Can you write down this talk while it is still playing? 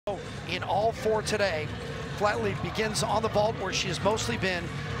in all 4 today. Flatley begins on the vault where she has mostly been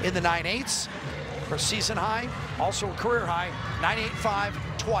in the 9/8s. Her season high, also a career high, 9.85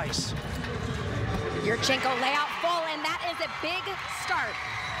 twice. Yurchenko layout full, and that is a big start.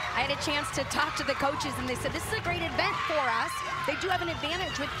 I had a chance to talk to the coaches, and they said this is a great event for us. They do have an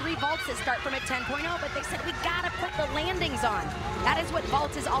advantage with 3 vaults that start from a 10.0, but they said we gotta put the landings on. That is what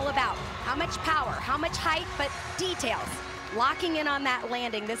vault is all about. How much power, how much height, but details. Locking in on that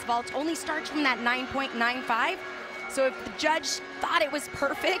landing. This vault only starts from that 9.95. So if the judge thought it was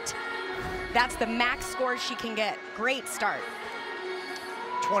perfect, that's the max score she can get. Great start.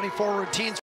 24 routines.